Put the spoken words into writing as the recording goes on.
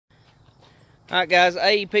Alright guys,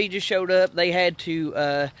 AEP just showed up. They had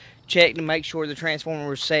to check to make sure the transformer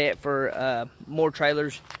was set for more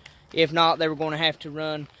trailers. If not, they were going to have to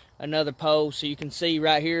run another pole. So you can see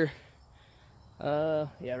right here,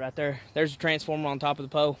 yeah, right there, there's a transformer on top of the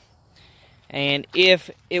pole. And if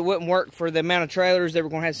it wouldn't work for the amount of trailers, they were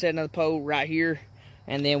going to have to set another pole right here,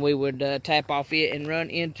 and then we would tap off it and run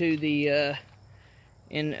into the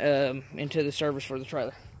into the service for the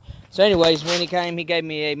trailer. So anyways, when he came, he gave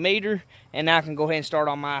me a meter, and now I can go ahead and start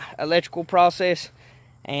on my electrical process.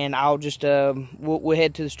 And I'll just we'll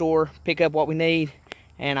head to the store, pick up what we need,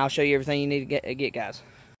 and I'll show you everything you need to get guys.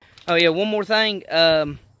 Oh yeah, one more thing.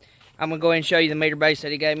 I'm gonna go ahead and show you the meter base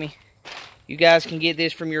that he gave me. You guys can get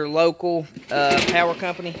this from your local power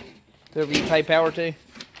company, whoever you pay power to.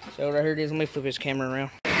 So right here it is. Let me flip this camera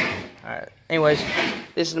around. All right. Anyways,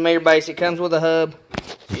 this is the meter base. It comes with a hub,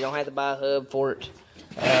 so you don't have to buy a hub for it.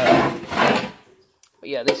 But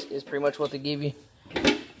yeah, this is pretty much what they give you.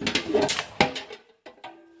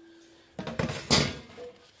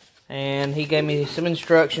 And he gave me some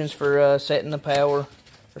instructions for setting the power,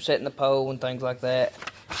 or setting the pole and things like that.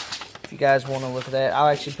 If you guys want to look at that, I'll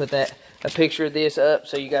actually put a picture of this up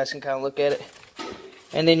so you guys can kind of look at it.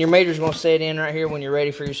 And then your meter's going to set in right here when you're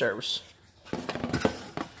ready for your service.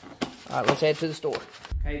 Alright, let's head to the store.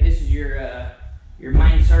 Okay, this is your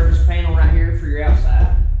main service panel right here for your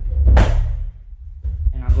outside.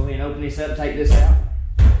 And I'll go ahead and open this up and take this out.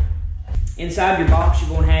 Inside your box, you're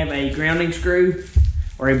going to have a grounding screw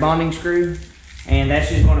or a bonding screw, and that's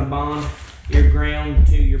just going to bond your ground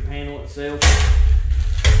to your panel itself.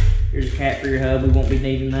 Here's a cap for your hub. We won't be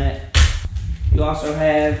needing that. You also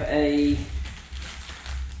have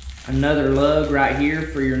another lug right here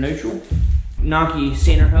for your neutral. Knock your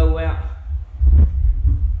center hole out,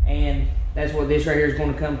 and that's what this right here is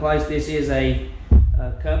going to come in place. This is a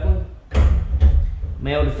coupling,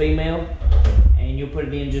 male to female, and you'll put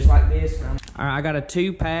it in just like this. All right, I got a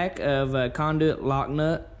 2-pack of conduit lock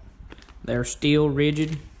nut. They're steel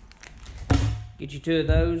rigid. Get you 2 of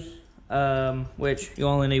those, which you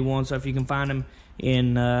only need 1, so if you can find them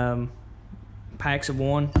in packs of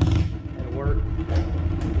 1, that'll work.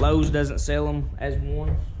 Lowe's doesn't sell them as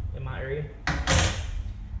ones in my area.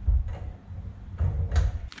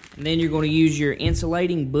 And then you're going to use your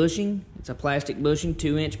insulating bushing. It's a plastic bushing,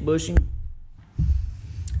 2-inch bushing.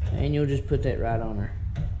 And you'll just put that right on there.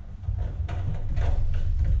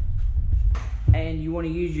 And you want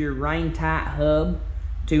to use your rain tight hub,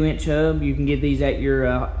 2-inch hub. You can get these at your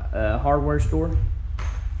hardware store.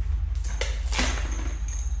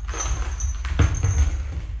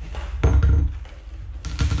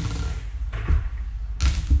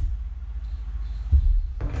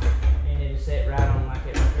 And it'll set right on like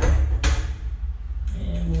it right there.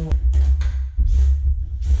 And we'll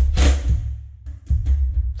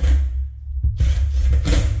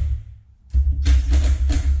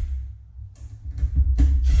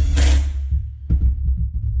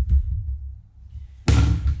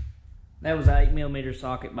that was an 8mm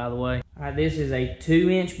socket, by the way. All right, this is a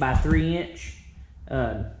 2-inch by 3-inch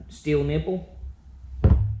steel nipple.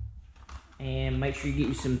 And make sure you get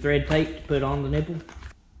you some thread tape to put on the nipple.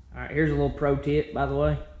 All right, here's a little pro tip, by the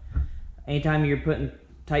way. Anytime you're putting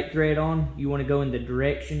tape thread on, you want to go in the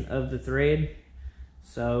direction of the thread.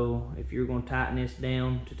 So if you're going to tighten this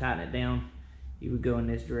down, you would go in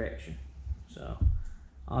this direction. So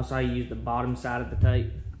also I use the bottom side of the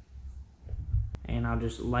tape. And I'll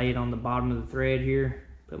just lay it on the bottom of the thread here,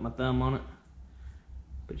 put my thumb on it,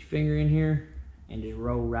 put your finger in here, and just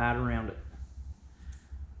roll right around it.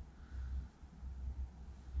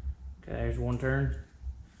 Okay, there's 1 turn.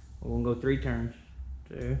 We're gonna go 3 turns.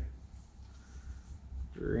 2,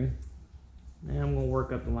 3. Now I'm gonna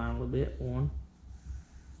work up the line a little bit. 1,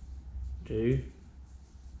 2,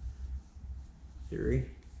 3.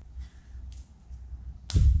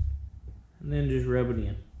 And then just rub it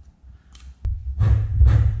in.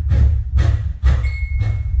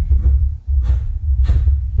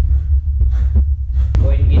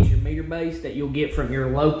 Base that you'll get from your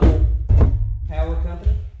local power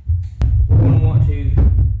company. We're going to want to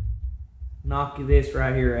knock this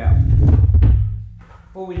right here out.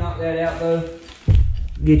 Before we knock that out though,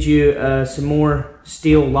 get you some more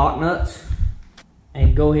steel lock nuts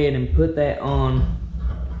and go ahead and put that on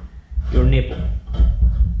your nipple.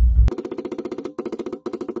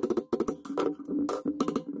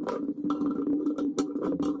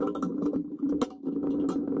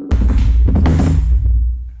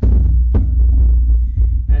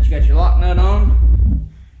 Got your lock nut on.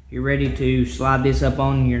 You're ready to slide this up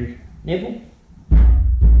on your nipple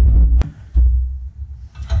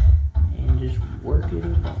and just work it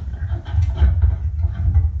up.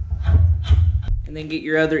 And then get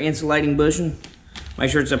your other insulating bushing.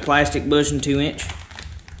 Make sure it's a plastic bushing, 2-inch.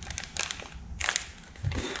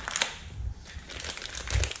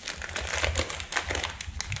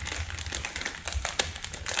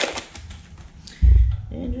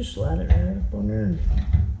 And just slide it right up on there and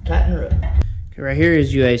tighten her up. Okay, right here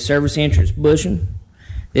is a service entrance bushing.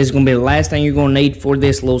 This is going to be the last thing you're going to need for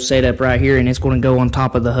this little setup right here, and it's going to go on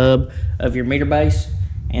top of the hub of your meter base,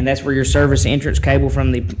 and that's where your service entrance cable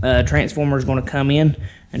from the transformer is going to come in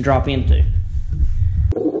and drop into.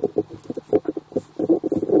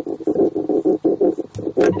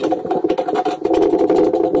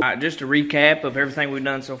 Alright, just a recap of everything we've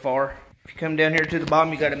done so far. If you come down here to the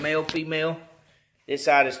bottom, you got a male, female. This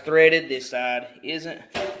side is threaded, this side isn't.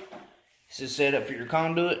 This is set up for your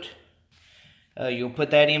conduit. You'll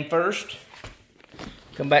put that in first.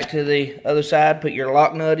 Come back to the other side, put your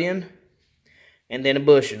lock nut in, and then a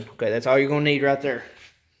bushing. Okay, that's all you're going to need right there.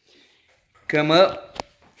 Come up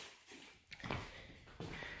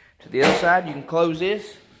to the other side, you can close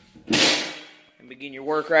this and begin your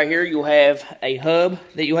work right here. You'll have a hub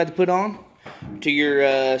that you'll have to put on to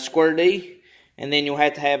your square D, and then you'll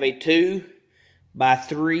have to have a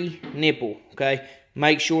 2x3 nipple. Okay,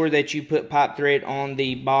 make sure that you put pipe thread on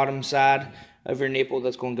the bottom side of your nipple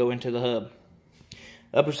that's going to go into the hub.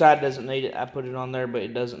 Upper side doesn't need it. I put it on there, but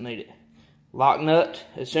it doesn't need it. Lock nut.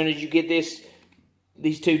 As soon as you get these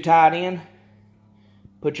two tied in,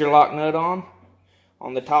 put your lock nut on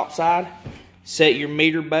the top side. Set your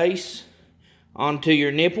meter base onto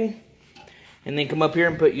your nipple, and then come up here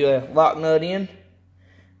and put your lock nut in,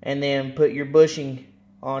 and then put your bushing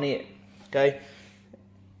on it. Okay.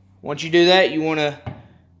 Once you do that, you want to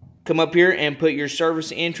come up here and put your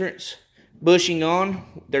service entrance bushing on.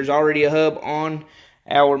 There's already a hub on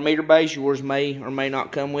our meter base. Yours may or may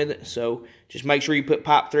not come with it, so just make sure you put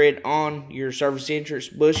pipe thread on your service entrance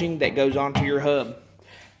bushing that goes onto your hub.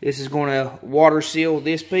 This is going to water seal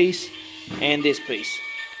this piece and this piece.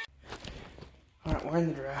 Alright, we're in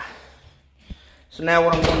the dry. So now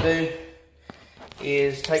what I'm going to do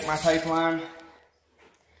is take my tape line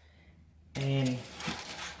and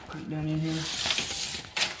put it down in here.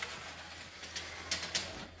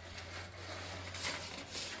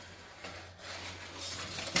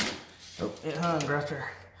 Oh, it hung right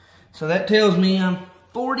there. So that tells me I'm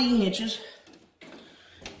 40 inches.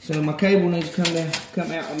 So my cable needs to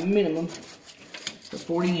come out a minimum of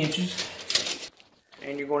 40 inches.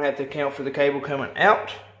 And you're going to have to account for the cable coming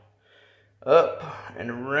out, up,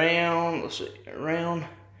 and around. Let's see, around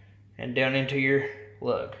and down into your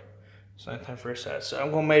lug. Same thing for this side. So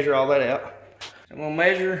I'm going to measure all that out. I'm going to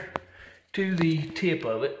measure to the tip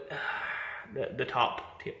of it, the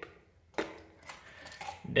top tip,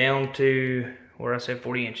 down to where I said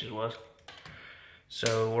 40 inches was.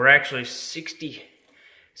 So we're actually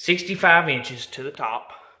 65 inches to the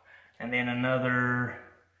top, and then another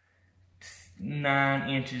 9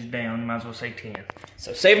 inches down. Might as well say 10.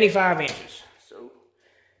 So 75 inches. So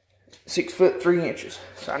 6 foot 3 inches.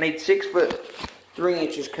 So I need 6 foot 3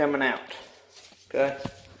 inches coming out. Okay.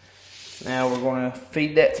 Now we're going to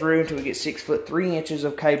feed that through until we get 6 foot 3 inches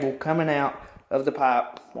of cable coming out of the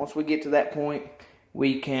pipe. Once we get to that point,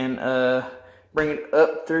 we can bring it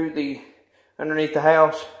up through the underneath the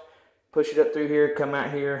house, push it up through here, come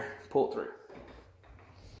out here, pull it through.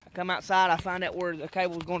 I come outside, I find out where the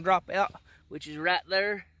cable is going to drop out, which is right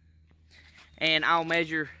there, and I'll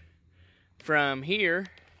measure from here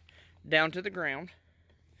down to the ground.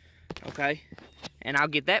 Okay, and I'll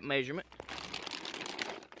get that measurement,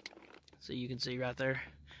 so you can see right there.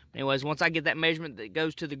 Anyways, once I get that measurement that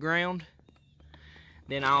goes to the ground,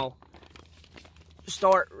 then I'll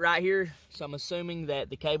start right here. So I'm assuming that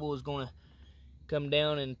the cable is going to come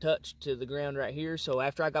down and touch to the ground right here. So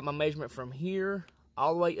after I got my measurement from here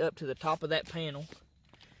all the way up to the top of that panel,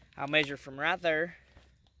 I'll measure from right there,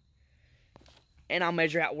 and I'll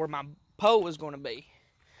measure out where my pole is going to be.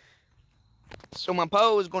 So my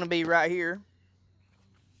pole is going to be right here.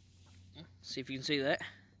 See if you can see that.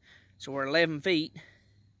 So we're 11 feet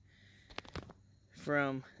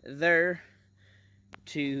from there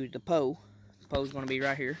to the pole. The pole's going to be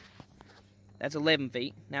right here. That's 11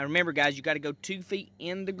 feet. Now remember, guys, you got to go 2 feet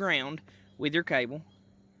in the ground with your cable.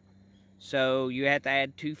 So you have to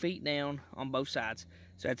add 2 feet down on both sides.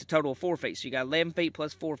 So that's a total of 4 feet. So you got 11 feet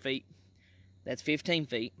plus 4 feet. That's 15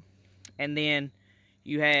 feet. And then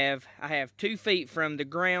I have 2 feet from the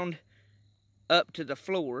ground up to the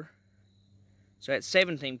floor. So that's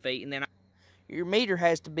 17 feet. And then your meter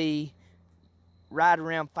has to be right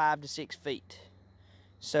around 5 to 6 feet.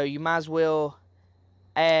 So you might as well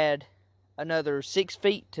add another 6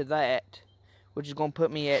 feet to that, which is going to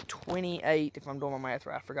put me at 28, if I'm doing my math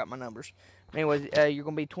right. I forgot my numbers. But anyways, you're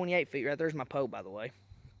going to be 28 feet. Right there's my pole, by the way.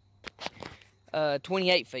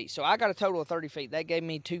 28 feet. So I got a total of 30 feet. That gave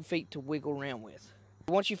me 2 feet to wiggle around with.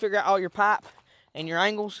 Once you figure out all your pipe and your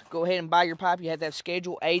angles, go ahead and buy your pipe. You have to have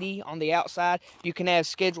schedule 80 on the outside. You can have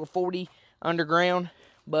schedule 40 underground,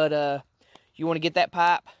 but you want to get that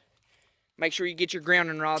pipe. Make sure you get your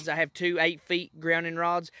grounding rods. I have two 8-feet grounding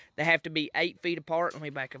rods. They have to be 8 feet apart. Let me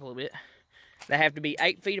back up a little bit. They have to be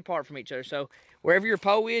 8 feet apart from each other. So wherever your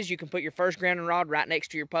pole is, you can put your first grounding rod right next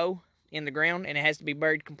to your pole in the ground, and it has to be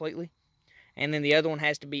buried completely. And then the other one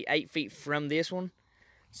has to be 8 feet from this one.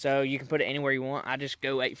 So you can put it anywhere you want. I just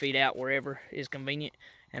go 8 feet out wherever is convenient,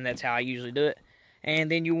 and that's how I usually do it. And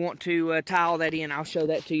then you want to tie all that in. I'll show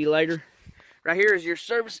that to you later. Right here is your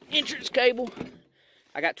service entrance cable.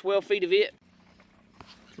 I got 12 feet of it.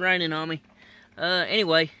 It's raining on me.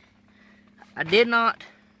 Anyway, I did not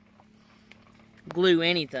glue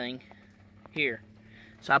anything here.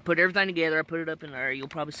 So I put everything together. I put it up in there. You'll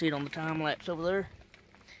probably see it on the time lapse over there.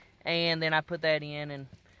 And then I put that in and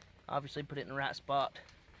obviously put it in the right spot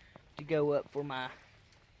to go up for my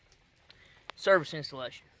service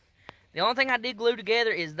installation. The only thing I did glue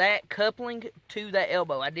together is that coupling to that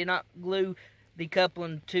elbow. I did not glue the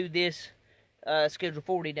coupling to this schedule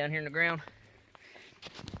 40 down here in the ground.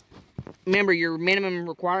 Remember, your minimum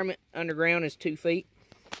requirement underground is 2 feet,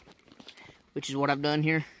 which is what I've done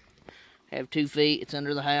here. I have 2 feet. It's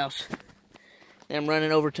under the house. Then I'm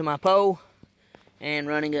running over to my pole and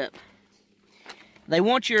running up. They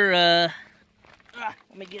want your let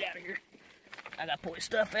me get out of here. I gotta pull this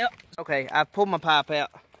stuff out. Okay, I've pulled my pipe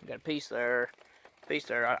out. Got a piece there,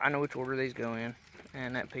 I know which order these go in,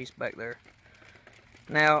 and that piece back there.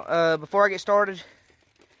 Now, before I get started,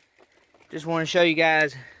 just want to show you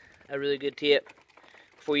guys a really good tip.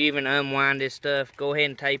 Before you even unwind this stuff, go ahead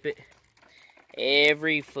and tape it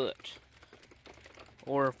every foot,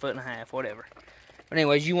 or a foot and a half, whatever. But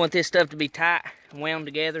anyways, you want this stuff to be tight and wound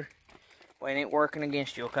together. Well, it ain't working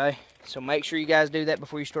against you, okay? So make sure you guys do that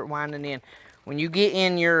before you start winding in. When you get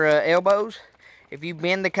in your elbows, if you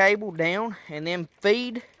bend the cable down and then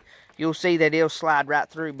feed, you'll see that it'll slide right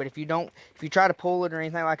through. But if you don't, if you try to pull it or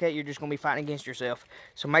anything like that, you're just going to be fighting against yourself.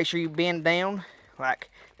 So make sure you bend down, like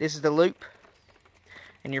this is the loop,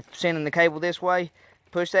 and you're sending the cable this way.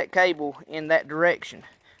 Push that cable in that direction.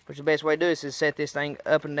 Which the best way to do this is set this thing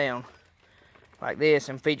up and down like this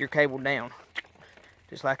and feed your cable down.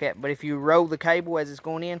 Just like that. But if you roll the cable as it's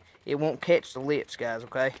going in, it won't catch the lips, guys,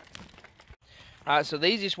 okay? Alright, so the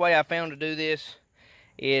easiest way I found to do this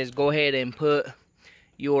is go ahead and put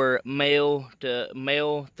your male to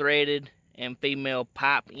male threaded and female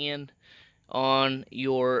pipe end on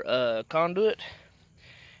your conduit,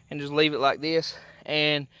 and just leave it like this.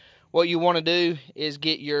 And what you want to do is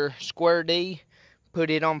get your square D, put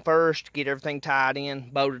it on first, get everything tied in,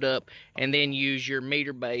 bolted up, and then use your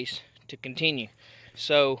meter base to continue.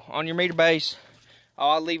 So on your meter base,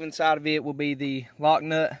 all I leave inside of it will be the lock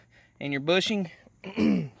nut and your bushing.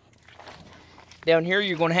 Down here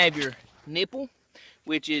you're going to have your nipple,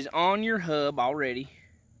 which is on your hub already,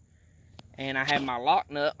 and I have my lock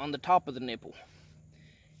nut on the top of the nipple,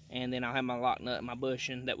 and then I'll have my lock nut and my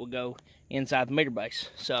bushing that will go inside the meter base.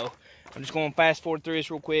 So I'm just going to fast forward through this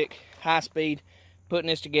real quick, high speed, putting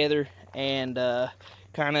this together, and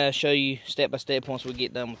kind of show you step by step once we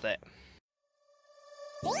get done with that.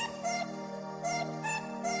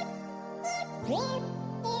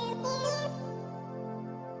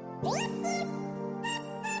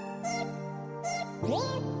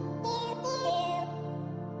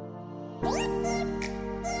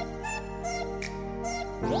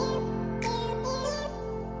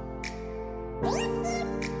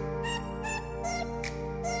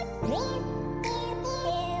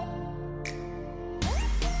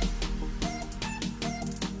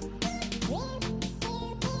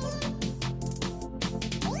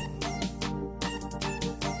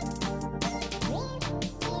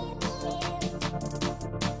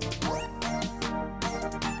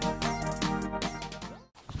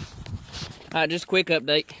 Alright, just a quick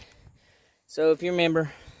update. So if you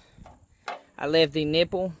remember, I left the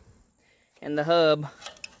nipple and the hub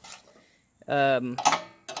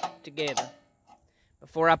together.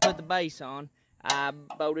 Before I put the base on, I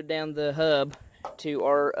bolted down the hub to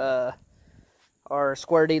our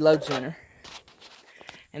square D load center.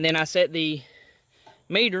 And then I set the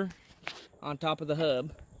meter on top of the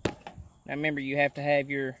hub. Now remember, you have to have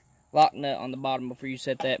your lock nut on the bottom before you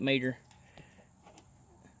set that meter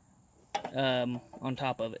on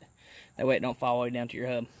top of it. That way it don't fall all the way down to your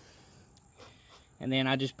hub. And then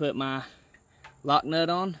I just put my lock nut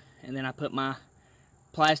on, and then I put my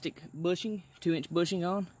plastic bushing, 2-inch bushing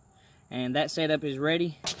on, and that setup is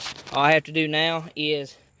ready. All I have to do now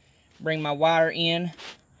is bring my wire in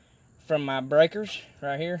from my breakers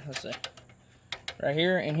right here. Let's see, right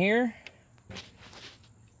here and here,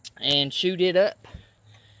 and shoot it up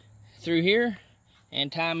through here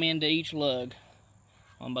and tie them into each lug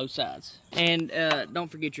on both sides. And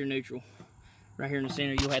don't forget your neutral. Right here in the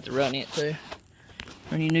center, you'll have to run it too.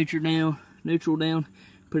 Run your neutral down,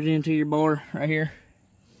 put it into your bar right here.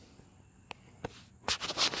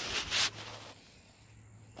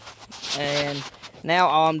 And now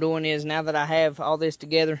all I'm doing is, now that I have all this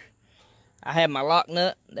together, I have my lock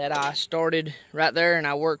nut that I started right there, and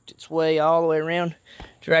I worked its way all the way around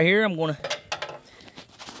to right here. I'm gonna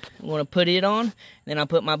put it on, then I'll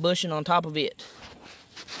put my bushing on top of it.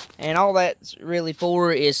 And all that's really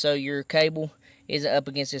for is so your cable is up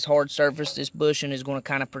against this hard surface. This bushing is going to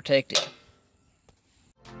kind of protect it.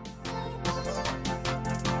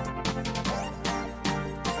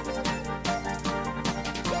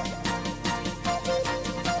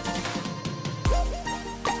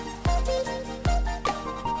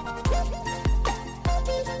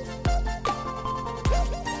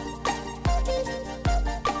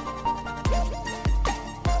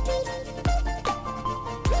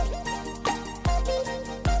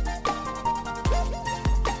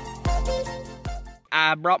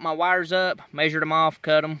 I brought my wires up, measured them off,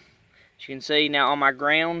 cut them. As you can see now on my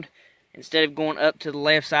ground, instead of going up to the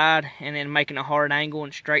left side and then making a hard angle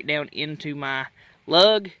and straight down into my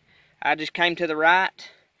lug, I just came to the right,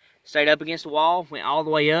 stayed up against the wall, went all the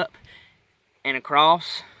way up and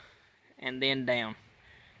across and then down.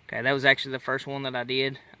 Okay, that was actually the first one that I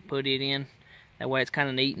did. I put it in. That way it's kind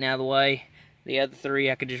of neat and out of the way. The other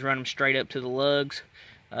three, I could just run them straight up to the lugs.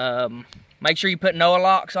 Make sure you put Noah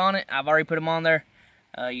locks on it. I've already put them on there.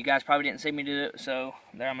 You guys probably didn't see me do it, so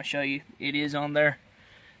there I'm going to show you. It is on there.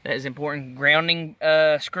 That is important. Grounding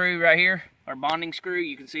screw right here, or bonding screw.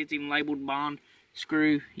 You can see it's even labeled bond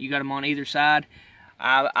screw. You got them on either side.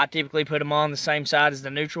 I typically put them on the same side as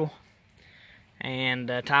the neutral.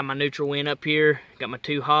 And tie my neutral in up here. Got my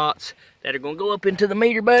 2 hots that are going to go up into the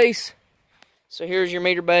meter base. So here's your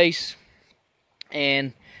meter base.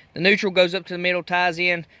 And the neutral goes up to the middle, ties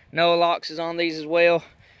in. Noah locks is on these as well.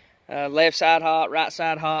 Left side hot, right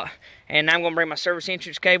side hot. And now I'm going to bring my service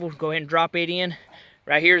entrance cable, go ahead and drop it in.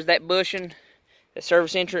 Right here's that bushing, the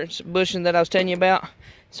service entrance bushing that I was telling you about.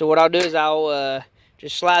 So what I'll do is I'll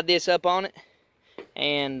just slide this up on it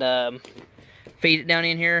and feed it down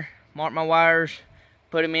in here, mark my wires,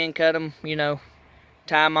 put them in, cut them, you know,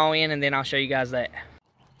 tie them all in, and then I'll show you guys that.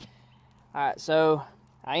 Alright, so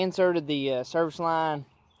I inserted the service line.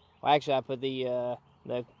 Well, actually I put the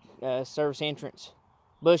service entrance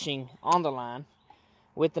bushing on the line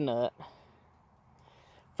with the nut,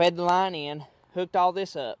 fed the line in, hooked all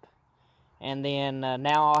this up, and then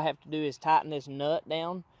now all I have to do is tighten this nut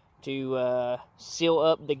down to seal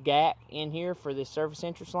up the gap in here for this service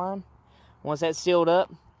entrance line. Once that's sealed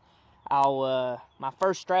up, I'll my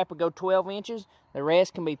first strap will go 12 inches, the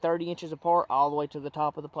rest can be 30 inches apart all the way to the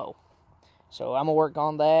top of the pole. So I'm gonna work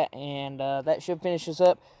on that, and that should finish us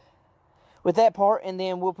up with that part. And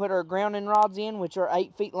then we'll put our grounding rods in, which are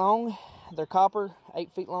 8 feet long. They're copper,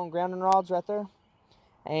 8 feet long grounding rods right there.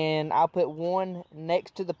 And I'll put one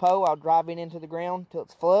next to the pole. I'll drive it into the ground till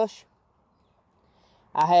it's flush.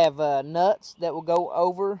 I have nuts that will go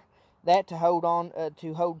over that to hold on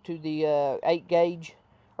to the 8 gauge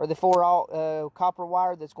or the 4/0 copper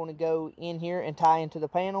wire that's going to go in here and tie into the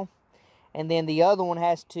panel. And then the other one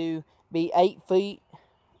has to be 8 feet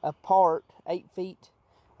apart, 8 feet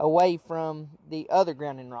away from the other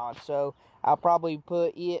grounding rod. So I'll probably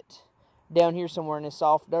put it down here somewhere in this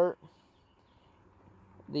soft dirt.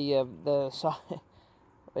 It's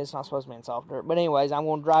not supposed to be in soft dirt, but anyways, I'm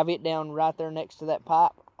going to drive it down right there next to that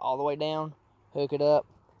pipe, all the way down, hook it up,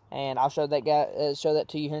 and I'll show that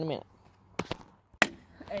to you here in a minute. I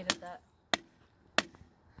ate that.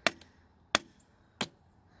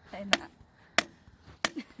 And that.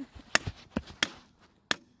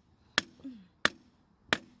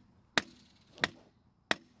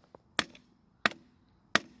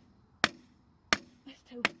 That's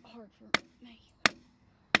too hard for me.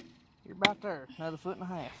 You're about there, another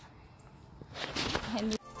 1.5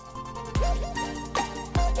 feet.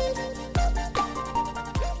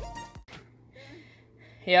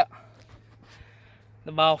 Yep,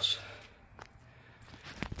 the boss.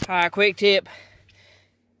 Alright, quick tip.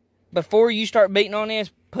 Before you start beating on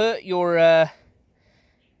this, put your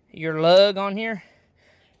lug on here,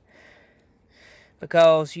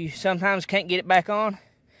 because you sometimes can't get it back on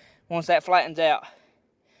once that flattens out.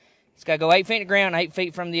 It's got to go 8 feet to ground, 8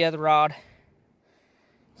 feet from the other rod.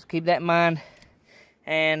 So keep that in mind.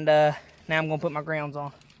 And now I'm gonna put my grounds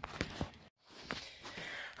on.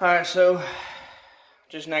 Alright, so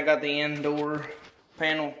just now got the indoor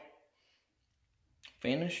panel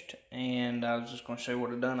finished, and I was just gonna show you what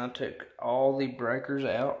I've done. I took all the breakers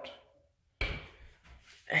out,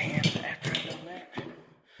 and after I've done that,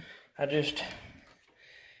 I just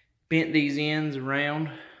bent these ends around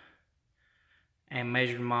and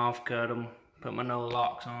measured them off, cut them, put my no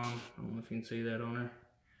locks on. I don't know if you can see that on there,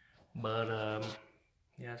 but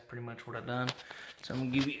yeah, that's pretty much what I've done. So I'm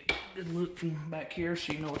gonna give you a good look from back here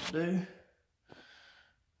so you know what to do.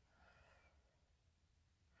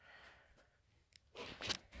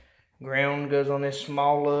 Ground goes on this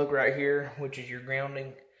small lug right here, which is your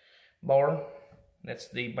grounding bar. That's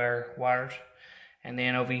the bare wires. And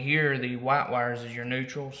then over here, the white wires is your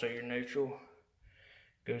neutral. So your neutral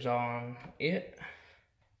goes on it.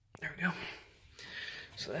 There we go.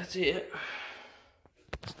 So that's it.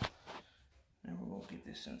 Now we're gonna get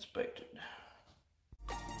this inspected.